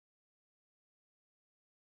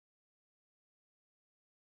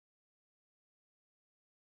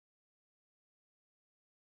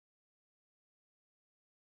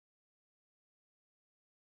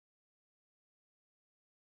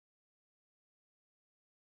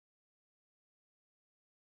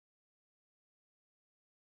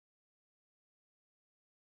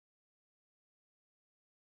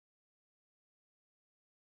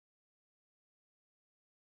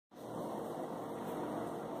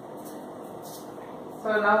So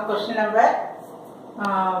now question number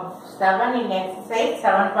 7 in exercise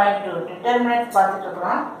 7.2 determinants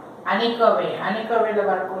பார்த்துட்டோம். அணிக்கோவையில்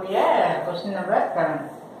வரக்கூடிய question number 7.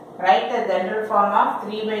 Write the general form of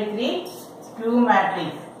 3/3 skew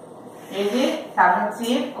matrix. எது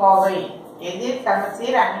சமச்சீர் கோவை, எது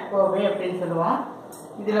சமச்சீர் அணிக்கோவை அப்படின்னு சொல்லுவோம்.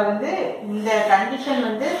 இதுல வந்து இந்த கண்டிஷன்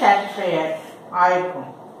வந்து சாட்டிஸ்ஃபை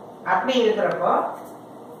ஆயிருக்கும். அப்படி இருக்கிறப்போ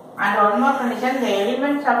and one more condition, the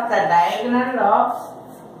elements of the diagonal of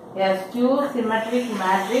a skew symmetric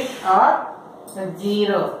matrix are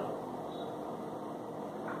 0.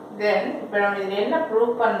 Then இப்போ நம்ம இதில் என்ன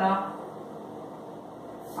ப்ரூவ் பண்ணோம்,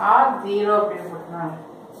 or 0 அப்படின்னு போட்டோம்.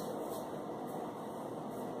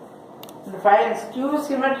 இந்த ஃபைல் skew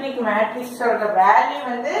symmetric matrix ஓட வேல்யூ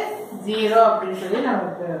வந்து 0 அப்படின்னு சொல்லி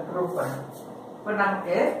நமக்கு ப்ரூவ் பண்ணணும். இப்போ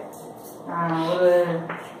நமக்கு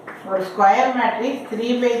ஒரு ஸ்கொயர் மேட்ரிக்ஸ்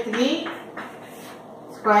 3/3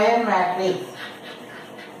 ஸ்கொயர்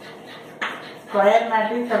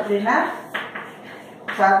மேட்ரிக்ஸ் அப்படின்னா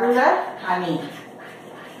சதுர அணி.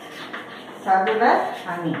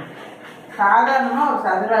 சாதாரணமா ஒரு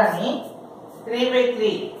சதுர அணி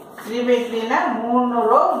 3/3னா 3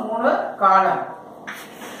 ரோ 3 காலம்.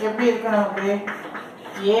 எப்படி இருக்கு நமக்கு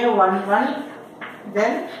A11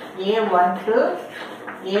 then A12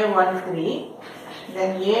 A13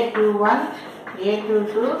 then A21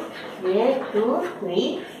 A22 A23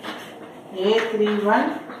 A31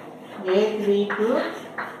 A32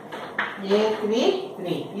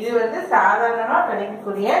 A33. இது வந்து சாதாரணமா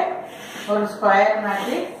கிடைக்கக்கூடிய ஒரு ஸ்கொயர்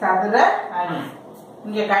மேட்ரிக்ஸ் சதுர அணி.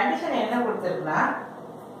 இங்க கண்டிஷன் என்ன கொடுத்திருக்குன்னா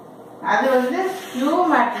அது வந்து ஸ்கியூ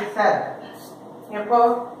மேட்ரிக்ஸா இருக்கு. எப்போ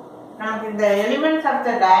நமக்கு இந்த எலிமெண்ட்ஸ் ஆஃப்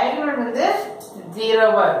த டயகனல் வந்து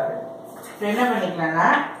 0வா இருக்கு. இப்போ என்ன பண்ணிக்கலாம்னா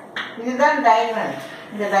இதுதான் டயகனல்.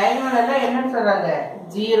 இந்த டயகனல் எல்லாம் என்னன்னு சொல்றாங்க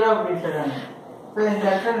 0 அப்படின்னு சொல்றாங்க. ஸோ இந்த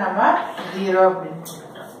இடத்துல நம்ம 0 அப்படின்னு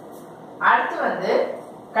சொல்லிட்டோம். அடுத்து வந்து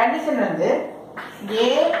கண்டிஷன் வந்து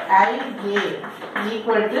AIJ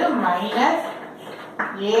equal to minus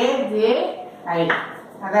AJI.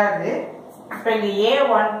 அதாவது இப்போ இங்க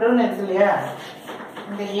A12ன்னு இருக்கு இல்லையா,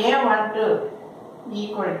 இந்த A12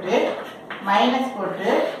 ஈக்குவல் டு மைனஸ் போட்டு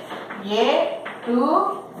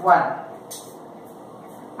A21.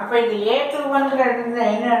 அப்ப இந்த A21ங்கிற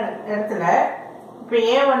இடத்துல இப்ப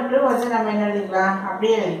A12 வந்து நம்ம என்ன எழுதிக்கலாம்,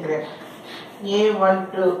 அப்படியே எழுதிக்கிறேன்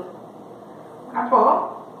A12. அப்போ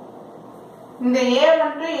இந்த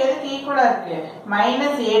A12 எதுக்கு ஈக்குவலா இருக்கு,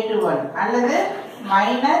 மைனஸ் A21 அல்லது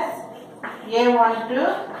minus A12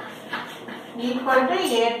 equal to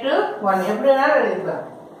A21 எப்படி வேணாலும் எழுதிக்கலாம்.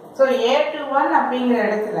 ஸோ A21 அப்படிங்கிற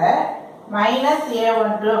இடத்துல மைனஸ்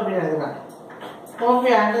A12 அப்படின்னு எழுதலாம். Hope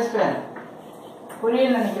you understand.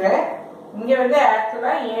 புரியுன்னு நினைக்கிறேன். இங்க வந்து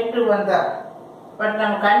ஆக்சுவலா A21 தான், பட்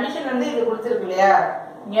நம்ம கண்டிஷன் வந்து இது கொடுத்துருக்கு இல்லையா,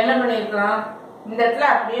 இங்க என்ன பண்ணிருக்கோம், இந்த இடத்துல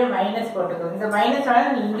அப்படியே மைனஸ் போட்டுக்கணும். இந்த மைனஸ்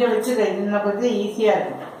வேணா நீ இங்க வச்சுக்க, இது நமக்கு கொஞ்சம் ஈஸியா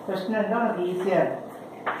இருக்கும். கொஸ்டின் வந்து நமக்கு ஈஸியா இருக்கும்.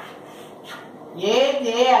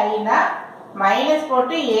 AJIனா மைனஸ்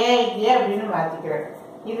போட்டு AIJ அப்படின்னு மாத்திக்கிறேன்.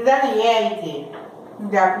 இதுதான் AIJ.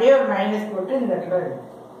 இந்த அப்படியே ஒரு மைனஸ் போட்டு இந்த இடத்துல இருக்கு.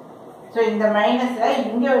 ஸோ இந்த மைனஸை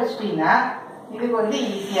இங்க வச்சிட்டீங்கன்னா இதுக்கு வந்து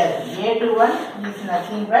ஈஸியா இருக்கு. A21 is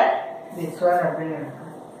nothing but this one அப்படின்னு இருக்கு.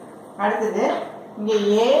 அடுத்தது இங்க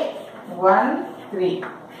A13.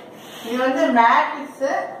 இது வந்து மேட்ரிக்ஸ்,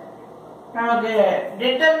 நமக்கு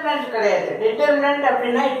டிட்டர்மினன்ட் கிடையாது. டிட்டர்மினன்ட்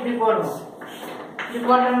அப்படின்னா இப்படி போடுவோம், இப்படி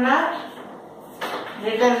போட்டோம்னா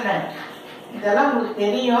டிட்டர்மினன்ட். இதெல்லாம் உங்களுக்கு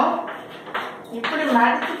தெரியும். இப்படி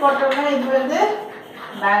மடிச்சு போட்டோம்னா இது வந்து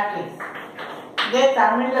மேட்ரிக்ஸ். இதே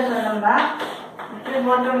தமிழ்ல சொன்னோம்னா இப்படி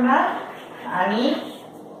போட்டோம்னா அணி,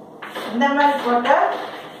 இந்த மாதிரி போட்டா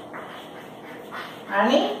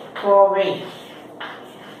அணி கோவை.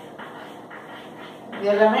 இது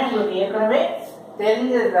எல்லாமே உங்களுக்கு ஏற்கனவே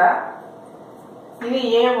தெரிஞ்சதுதான். இது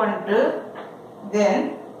A12. தென்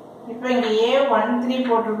இப்போ இங்க A13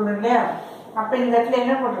 போட்டிருக்கணும் இல்லையா, அப்ப இந்த இடத்துல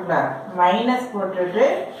என்ன போட்டுக்கலாம், மைனஸ் போட்டுட்டு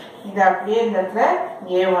இது அப்படியே இந்த இடத்துல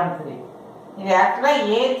A13. இது ஆக்சுவலா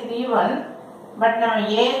A31, பட் நம்ம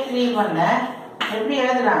A31 எப்படி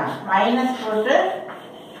எழுதலாம், மைனஸ் போட்டு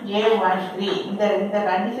A13. இந்த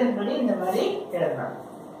கண்டிஷன் படி இந்த மாதிரி எழுதலாம்.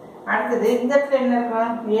 அடுத்தது இந்த இடத்துல என்ன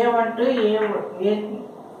இருக்கும், A12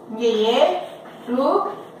 இங்க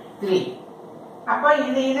A23. அப்ப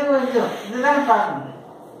இதுதான் பார்க்கணும்.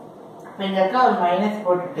 அப்ப இந்த இடத்துல ஒரு மைனஸ்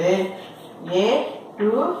போட்டுட்டு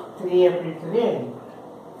A23 அப்படின்னு சொல்லி எழுதணும்.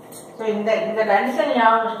 ஸோ இந்த கண்டிஷன்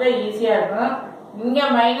ஞாபகம் ஈஸியா இருக்கும். இங்க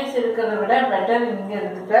மைனஸ் இருக்கிறத விட பெட்டர் இங்க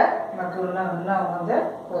இருந்துட்டா நமக்கு இன்னும் வந்து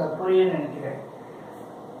புரியும்னு நினைக்கிறேன்.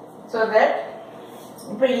 ஸோ தட்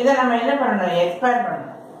இப்போ இதை நம்ம என்ன பண்ணணும், எக்ஸ்பேண்ட் பண்ணணும்.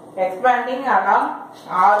 Expanding along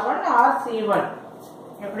R1 or C1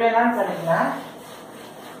 எப்படி வேணாலும் பண்ணிக்கலாம்.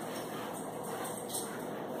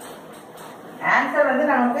 ஆன்சர் வந்து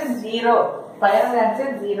நமக்கு 0, ஃபைனல்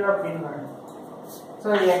ஆன்சர் 0 அப்படின்னு வரும். ஸோ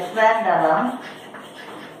எக்ஸ்பேண்ட் அலாம்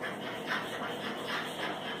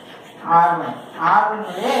R1 R1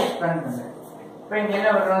 எக்ஸ்பேண்ட் பண்ணுறது. இப்போ இங்கே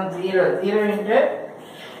என்ன வரும் 0 0 இன்ட்டு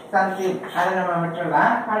சம்திங், அதை நம்ம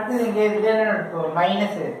விட்டுடலாம். அடுத்தது இங்கே இது என்ன எடுப்போம்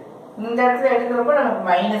மைனஸ், இந்த இடத்துல எடுக்கிறப்போ நமக்கு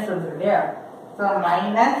மைனஸ் வந்துடும் இல்லையா. ஸோ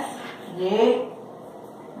மைனஸ் ஏ,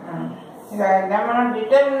 இதை நம்ம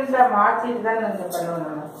டிட்டர்மினண்ட்டை மாற்றிட்டு தான் நம்ம பண்ணுவோம்.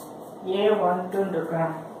 நம்ம A12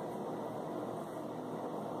 இருக்கலாம்.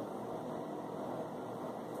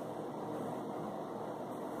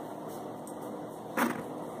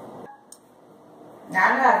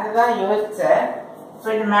 நானும் அதுதான் யோசிச்சேன். இப்போ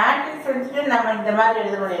இந்த மேட்ரிக்ஸ் எடுத்துட்டு நம்ம இந்த மாதிரி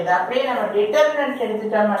எழுத முடியாது. அப்படியே நம்ம டிட்டர்மினன்ட்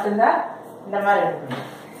எடுத்துட்டா மட்டும்தான் இந்த மாதிரி எடுக்கணும்.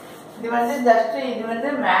 இது வந்து ஜஸ்ட் இது வந்து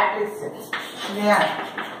மேட்ரிக்ஸ் இல்லையா.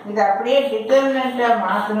 இது அப்படியே டிட்டர்மினண்ட்டை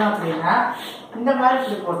மாற்றணும் அப்படின்னா இந்த மாதிரி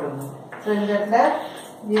இப்படி போட்டுக்கணும். ஸோ இந்த இடத்துல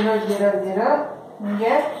 0 0 0,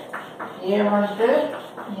 இங்கே A12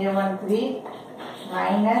 A13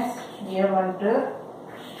 மைனஸ் A12,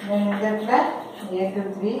 இந்த இடத்துல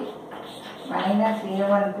A23 minus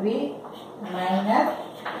A13 minus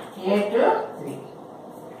A23.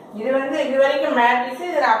 இது வந்து இது வரைக்கும் மேட்ரிக்ஸ்,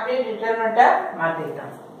 இதில் அப்படியே டிட்டர்மினண்ட்டாக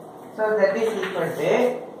மாற்றிக்கிட்டோம். So that is equal to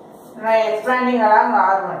நான் எக்ஸ்பேண்டிங் அலாங்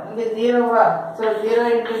R1, இங்கே 0வா. ஸோ 0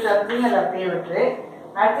 இன்ட்டு சம்திங் அதை அப்படியே விட்டுரு.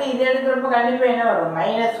 அடுத்து இது எடுக்கிறப்ப கண்டிப்பாக என்ன வரும்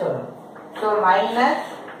மைனஸ் வரும். ஸோ மைனஸ்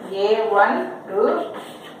A12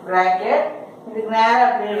 ப்ராக்கெட், இதுக்கு நேரம்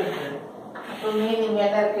அப்படியே விட்டுரு. அப்போ மீதி இங்கே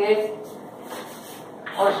என்ன இருக்கு,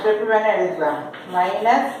 ஒரு ஸ்டெப் வேணால் எழுதிக்கலாம்.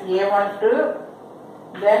 மைனஸ் A12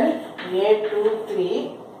 தென் A23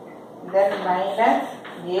 தென் மைனஸ்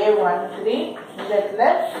A13, இந்த இடத்துல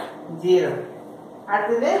 0.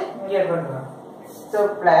 அடுத்தது இங்கே பண்ணுறோம். ஸோ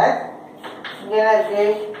ப்ளஸ் இங்கே என்ன இருக்கு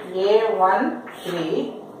A13.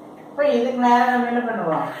 இப்போ இதுக்கு நேரம் நம்ம என்ன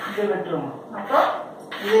பண்ணுவோம், இது விட்டுருவோம். அப்போ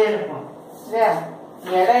இதே இருக்கும் இல்லையா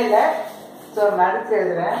இடையில. ஸோ மறுத்து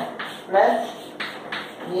எழுதுறேன். ப்ளஸ்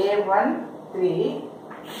A13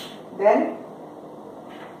 தென்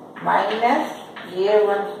மைனஸ்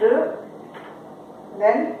A12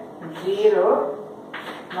 தென் 0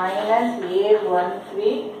 மைனஸ்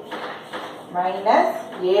A13 மைனஸ்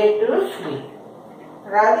A23.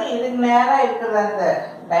 அதாவது இதுக்கு நேராக இருக்கிறது அந்த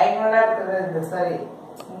டைகனலாக இருக்கிறது, சாரி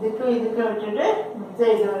இதுக்கும் இதுக்கும் விட்டுட்டு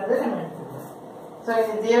மிச்சம் இது வந்து நம்ம எடுத்துக்கலாம். ஸோ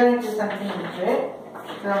இது 0 இன்ட்டு சம்திங் இருக்கு.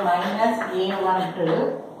 ஸோ மைனஸ் A12,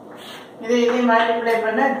 இது இதையும் மல்டிப்ளை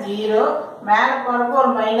பண்ணால் 0, மேலே போகிறப்போ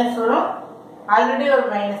ஒரு மைனஸ் வரும், ஆல்ரெடி ஒரு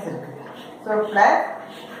மைனஸ் இருக்கு. ஸோ ப்ளஸ்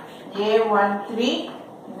A13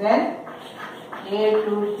 தென்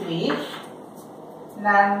A23,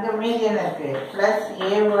 நான் இங்கே மீதி என்ன இருக்கு ப்ளஸ்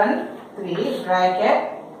A13 ப்ராக்கெட்,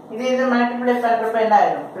 இது மல்டிப்ளை பண்ணுறப்ப என்ன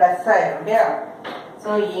ஆயிடும் ப்ளஸ் ஆயிடும் இல்லையா. ஸோ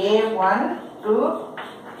A12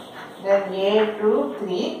 தென்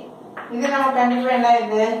A23, இது நம்ம கண்டிப்பாக என்ன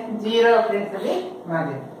இது 0 அப்படின்னு சொல்லி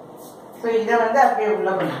மாறிடும். ஸோ இதை வந்து அப்படியே உள்ள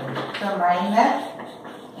பண்ணிக்கணும். So minus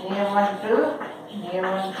A12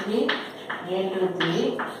 A13 A23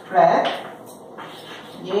 plus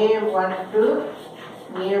A12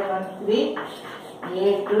 A13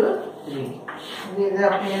 A23, இது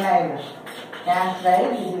அப்படியே என்ன ஆயிடும் கேன்சல்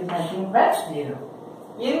ஆகி இது நத்திங் பட் 0.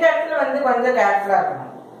 இந்த இடத்துல வந்து கொஞ்சம் கேர்ஃபுல்லாக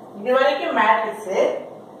இருக்கணும். இது வரைக்கும் மேட்ரிக்ஸு,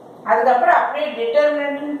 அதுக்கப்புறம் அப்படியே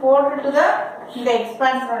டிட்டர்மினன்ட்னு போட்டுட்டு தான் இந்த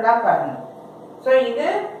எக்ஸ்பான்ஷன்லாம் பண்ணணும். ஸோ இது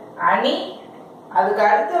அணி, அதுக்கு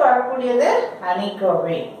அடுத்து வரக்கூடியது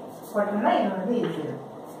அணிக்கோவை போட்டோம்னா இது வந்து ஈஸி.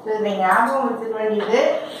 ஸோ இதை ஞாபகம் வச்சுக்க வேண்டியது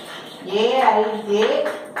AIJ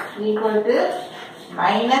equal to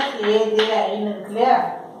minus AJ ஐன்னு இருக்கு இல்லையா.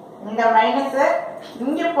 இந்த மைனஸை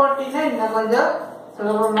இங்கே போட்டீங்கன்னா இன்னும் கொஞ்சம்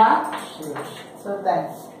சுலபமாக. So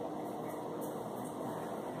thanks.